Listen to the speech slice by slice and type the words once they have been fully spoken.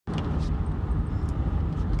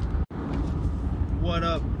What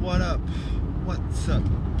up? What up? What's up,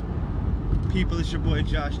 people? It's your boy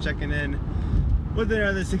Josh checking in with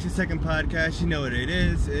another 60-second podcast. You know what it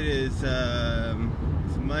is. It is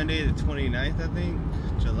it's Monday the 29th, I think,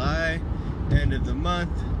 July, end of the month,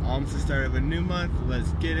 almost the start of a new month. Let's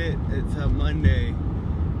get it. It's a Monday,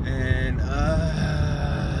 and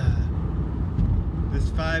this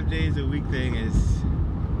 5 days a week thing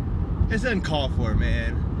it's uncalled for,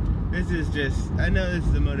 man. This is just, I know this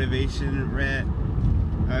is a motivation rant.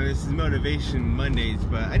 This is Motivation Mondays,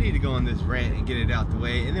 but I need to go on this rant and get it out the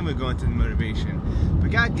way, and then we'll go into the motivation. But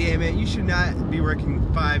god damn it, you should not be working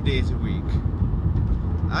 5 days a week.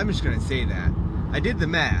 I'm just gonna say that. I did the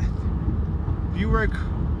math. If you work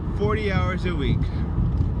 40 hours a week,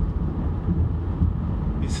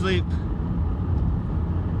 you sleep,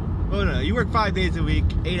 oh no, you work 5 days a week,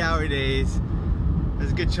 8-hour days.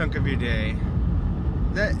 That's a good chunk of your day.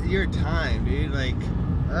 That's your time, dude. Like,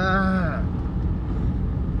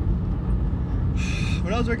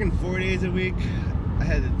 when I was working 4 days a week, I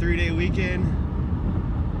had a 3-day weekend.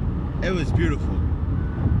 It was beautiful.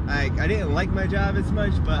 I didn't like my job as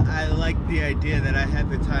much, but I liked the idea that I had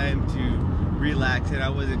the time to relax and I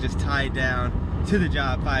wasn't just tied down to the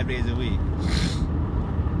job 5 days a week.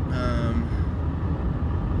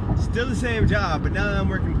 Still the same job, but now that I'm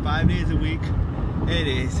working 5 days a week, it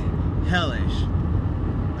is hellish.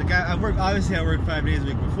 Like I worked 5 days a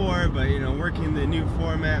week before, but you know, working the new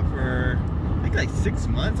format for I think like 6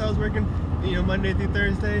 months I was working, you know, Monday through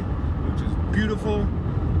Thursday, which was beautiful.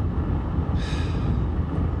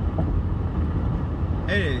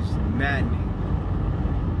 It is maddening.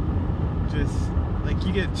 Just like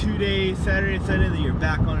you get 2 days, Saturday and Sunday, then you're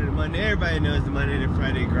back on it Monday. Everybody knows the Monday to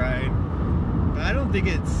Friday grind. But I don't think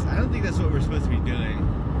that's what we're supposed to be doing.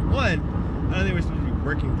 One, I don't think we're supposed to be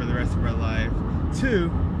working for the rest of our life.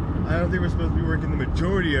 Two, I don't think we're supposed to be working the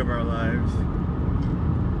majority of our lives.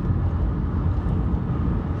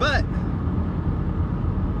 But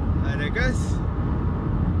I digress.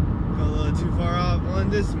 Go a little too far off on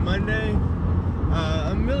this Monday.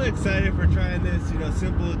 I'm really excited for trying this, you know,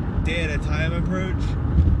 simple day at a time approach.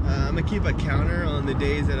 I'm gonna keep a counter on the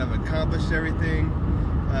days that I've accomplished everything.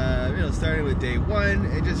 You know, starting with day one,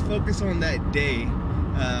 and just focus on that day.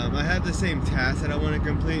 I have the same task that I want to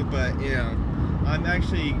complete, but you know, I'm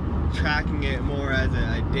actually tracking it more as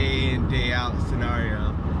a day in, day out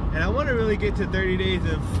scenario. And I want to really get to 30 days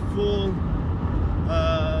of full,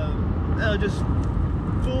 just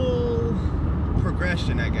full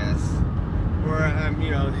progression, I guess. Where I'm,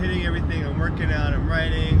 you know, hitting everything, I'm working out, I'm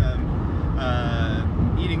writing,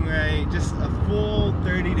 I'm eating right, just a full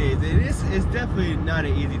 30 days. It's definitely not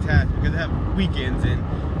an easy task because I have weekends, and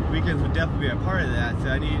weekends would definitely be a part of that. So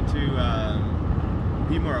I need to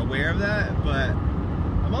be more aware of that. But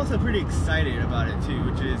I'm also pretty excited about it too,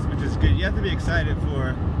 which is good. You have to be excited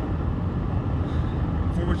for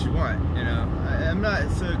what you want, you know. I'm not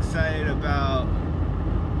so excited about.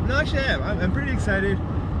 No, actually, I am. I'm pretty excited.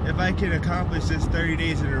 If I can accomplish this 30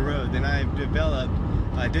 days in a row, then I've developed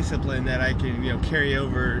a discipline that I can, you know, carry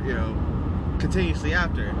over, you know, continuously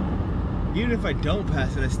after. Even if I don't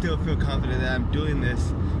pass it, I still feel confident that I'm doing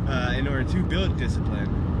this in order to build discipline.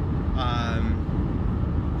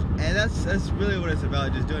 And that's really what it's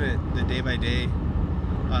about, just doing it the day by day.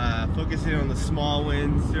 Focusing on the small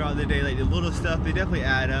wins throughout the day, like the little stuff, they definitely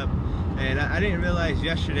add up. And I didn't realize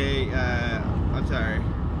yesterday, I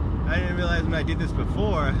didn't realize when I did this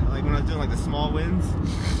before, like when I was doing like the small wins,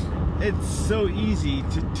 it's so easy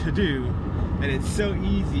to do, and it's so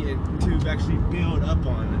easy to actually build up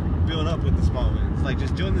with the small wins. Like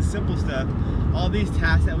just doing the simple stuff, all these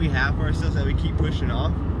tasks that we have for ourselves that we keep pushing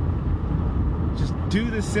off, just do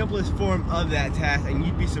the simplest form of that task and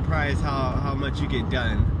you'd be surprised how much you get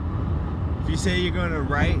done. If you say you're going to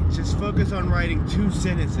write, just focus on writing 2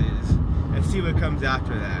 sentences and see what comes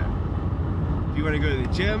after that. If you want to go to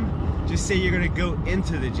the gym, just say you're going to go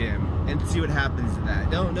into the gym and see what happens to that.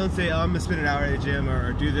 Don't say, oh, I'm going to spend an hour at the gym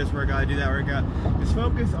or do this workout, do that workout. Just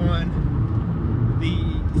focus on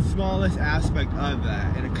the smallest aspect of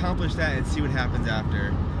that and accomplish that and see what happens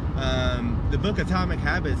after. The book Atomic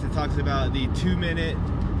Habits, it talks about the 2-minute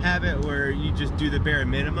habit where you just do the bare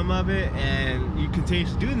minimum of it and you continue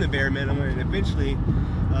doing the bare minimum, and eventually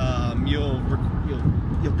you'll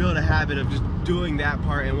build a habit of just doing that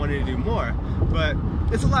part and wanting to do more. But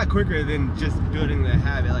it's a lot quicker than just building the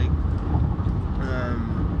habit.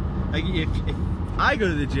 Like if I go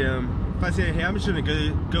to the gym, if I say, hey, I'm just gonna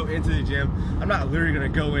go into the gym, I'm not literally gonna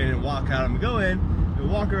go in and walk out. I'm gonna go in and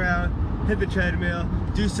walk around, hit the treadmill,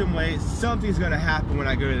 do some weights. Something's gonna happen when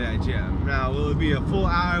I go to that gym. Now, will it be a full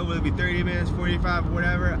hour? Will it be 30 minutes, 45,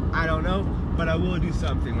 whatever? I don't know, but I will do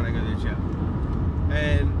something when I go to the gym.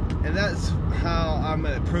 and that's how I'm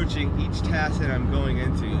approaching each task that I'm going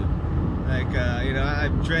into. Like, you know,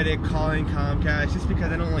 I've dreaded calling Comcast just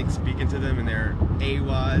because I don't like speaking to them and they're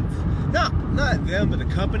AWODs. Not them, but the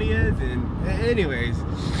company is. And anyways,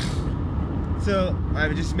 so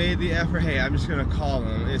I've just made the effort. Hey, I'm just gonna call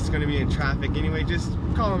them. It's gonna be in traffic anyway. Just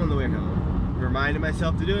call them on the way home. Reminded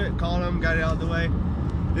myself to do it. Called them, got it out of the way.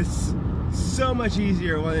 It's so much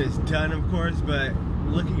easier when it's done, of course. But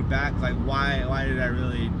looking back, like, why did I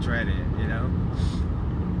really dread it? You know?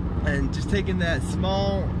 And just taking that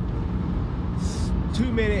small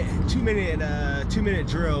 2 minute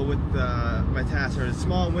drill with my task, or a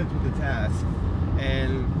small win with the task,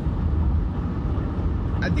 and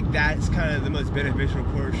I think that's kind of the most beneficial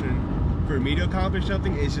portion for me to accomplish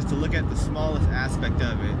something, is just to look at the smallest aspect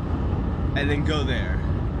of it and then go there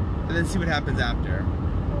and then see what happens after,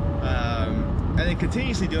 and then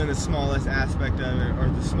continuously doing the smallest aspect of it,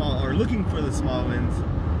 or looking for the small wins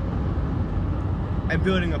and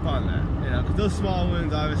building upon that, you know, because those small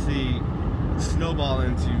wins obviously snowball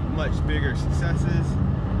into much bigger successes,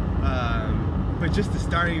 but just the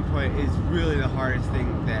starting point is really the hardest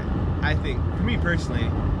thing that I think, for me personally,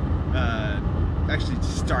 actually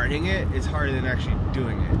starting it is harder than actually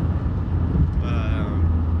doing it.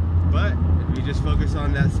 But if you just focus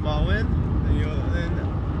on that small win, then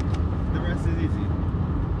the rest is easy.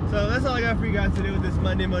 So that's all I got for you guys today with this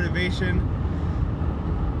Monday motivation.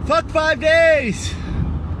 Fuck 5 days!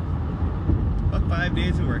 Fuck 5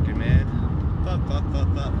 days of working, man. Fuck 5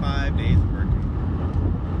 days of working.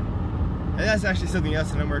 And that's actually something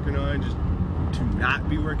else that I'm working on, just to not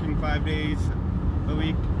be working 5 days a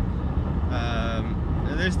week.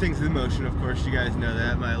 And there's things in motion, of course, you guys know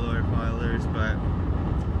that, my loyal followers, but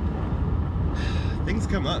things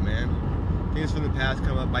come up, man. Things from the past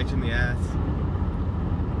come up, bite you in the ass.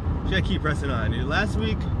 You gotta keep pressing on, dude. Last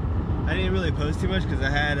week, I didn't really post too much because I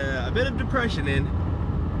had a bit of depression in.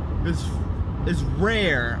 It's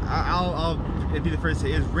rare. I'll be the first to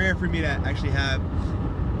say, it's rare for me to actually have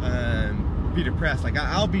be depressed. Like,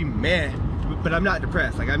 I'll be mad, but I'm not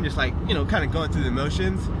depressed. Like, I'm just like, you know, kind of going through the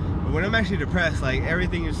motions. But when I'm actually depressed, like,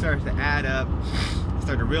 everything just starts to add up. I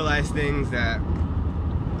start to realize things that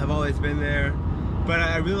have always been there, but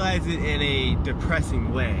I realize it in a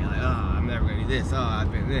depressing way. Like, oh, I'm never gonna do this. Oh,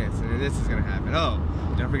 I've been this, and then this is gonna happen. Oh,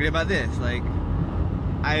 don't forget about this. Like,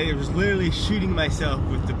 I was literally shooting myself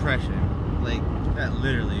with depression. Like, not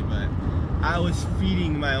literally, but I was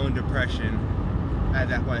feeding my own depression at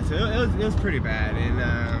that point. So it was pretty bad. And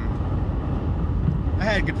I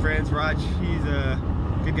had good friends. Raj, he's a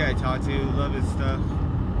good guy to talk to. Love his stuff.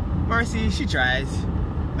 Marcy, she tries.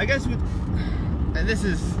 I guess and this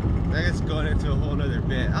is, I guess, going into a whole nother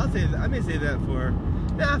bit. I may say that for,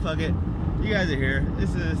 fuck it. You guys are here.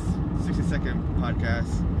 This is a 60-second podcast.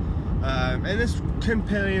 And this can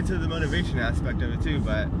play into the motivation aspect of it too,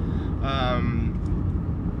 but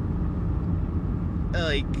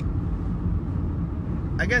like,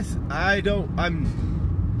 I guess I'm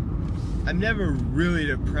never really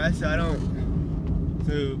depressed.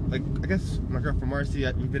 So, like, I guess my girlfriend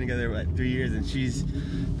Marcy, we've been together like 3 years, and she's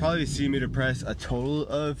probably seen me depressed a total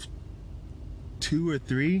of 2 or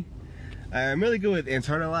 3. I'm really good with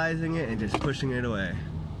internalizing it and just pushing it away,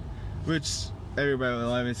 which everybody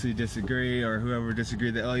will obviously disagree, or whoever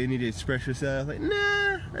disagreed that, oh, you need to express yourself. Like,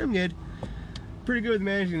 nah, I'm good. Pretty good with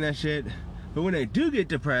managing that shit. But when I do get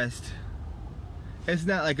depressed, it's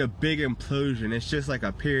not like a big implosion. It's just like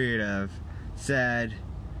a period of sad,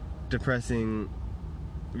 depressing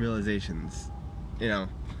realizations. You know,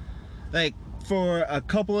 like, for a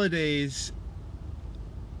couple of days,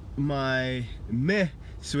 my meh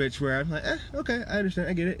switch, where I'm like, okay, I understand,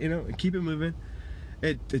 I get it, you know, keep it moving.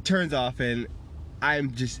 It turns off, and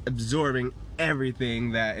I'm just absorbing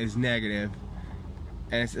everything that is negative,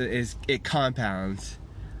 and it compounds.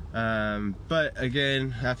 But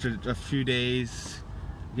again, after a few days,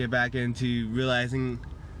 get back into realizing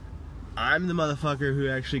I'm the motherfucker who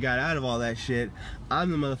actually got out of all that shit.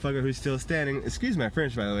 I'm the motherfucker who's still standing. Excuse my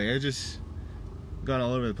French, by the way. I just gone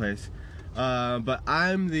all over the place. But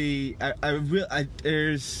I'm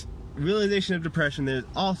there's realization of depression. There's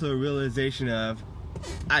also a realization of,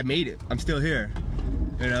 I made it. I'm still here,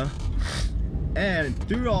 you know? And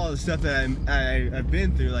through all the stuff that I've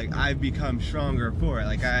been through, like, I've become stronger for it.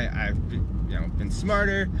 Like, I've been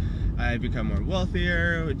smarter. I've become more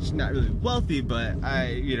wealthier, which not really wealthy, but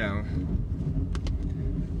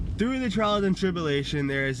through the trials and tribulation,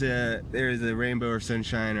 there's a rainbow or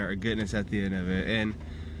sunshine or a goodness at the end of it. And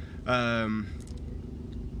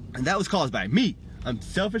that was caused by me. I'm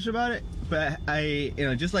selfish about it, but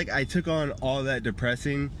just like I took on all that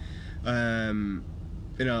depressing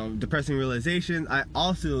depressing realization, I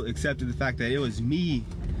also accepted the fact that it was me,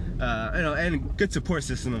 and good support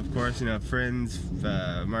system, of course, friends,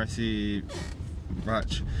 Marcy,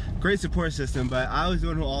 Rutch, great support system, but I was the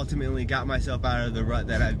one who ultimately got myself out of the rut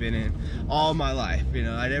that I've been in all my life.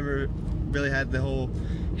 I never really had the whole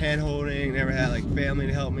hand-holding, never had like family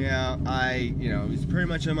to help me out. I, was pretty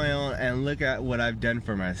much on my own, and look at what I've done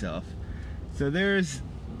for myself. So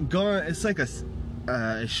it's like a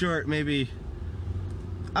short, maybe,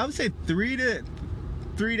 I would say 3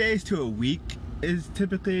 days to a week is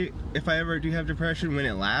typically, if I ever do have depression, when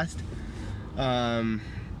it lasts.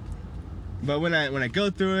 But when I go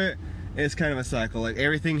through it, it's kind of a cycle. Like,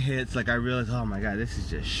 everything hits, like I realize, oh my god, this is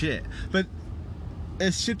just shit. But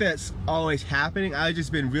it's shit that's always happening. I've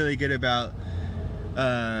just been really good about,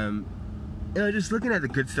 just looking at the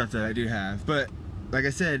good stuff that I do have. But like I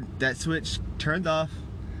said, that switch turned off,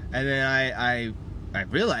 and then I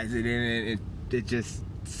realized it, and it just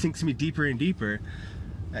sinks me deeper and deeper.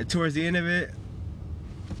 Towards the end of it,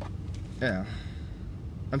 yeah,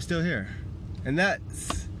 I'm still here, and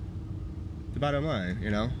that's the bottom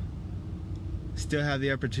line. Still have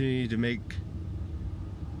the opportunity to make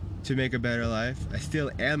a better life. I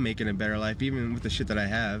still am making a better life, even with the shit that I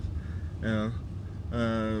have.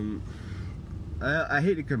 I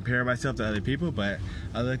hate to compare myself to other people, but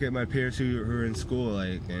I look at my peers who are in school,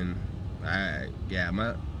 and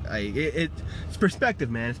it's perspective,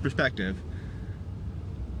 man. It's perspective.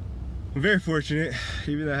 I'm very fortunate,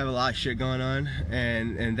 even though I have a lot of shit going on,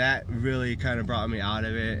 and that really kind of brought me out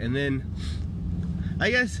of it. And then, I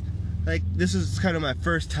guess, this is kind of my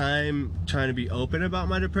first time trying to be open about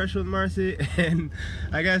my depression with Marcy, and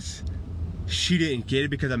I guess she didn't get it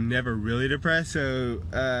because I'm never really depressed. So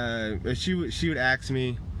she would ask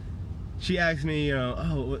me,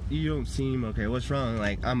 oh, you don't seem okay, what's wrong?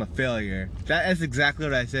 Like, I'm a failure. That's exactly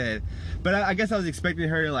what I said. But I guess I was expecting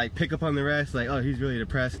her to pick up on the rest, like, oh, he's really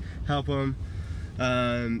depressed, help him.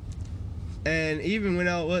 And even when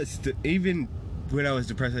I was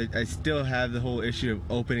depressed, I still have the whole issue of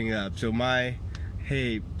opening up. So my,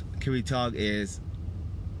 hey, can we talk, is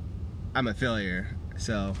I'm a failure.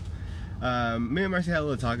 So me and Marcy had a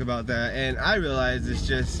little talk about that, and I realized it's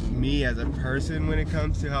just me as a person when it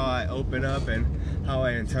comes to how I open up and how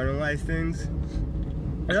I internalize things.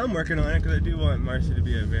 And I'm working on it because I do want Marcy to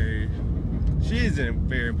be she is a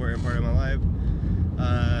very important part of my life.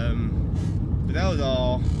 But that was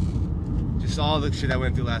just all the shit I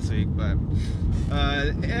went through last week. But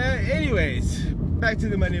anyways, back to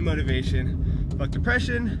the Monday motivation. Fuck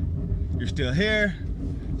depression. You're still here.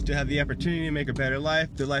 Still have the opportunity to make a better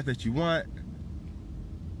life, the life that you want.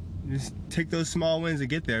 Just take those small wins and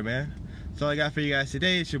get there, man. That's all I got for you guys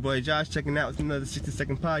today. It's your boy Josh checking out with another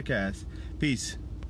 60-second podcast. Peace.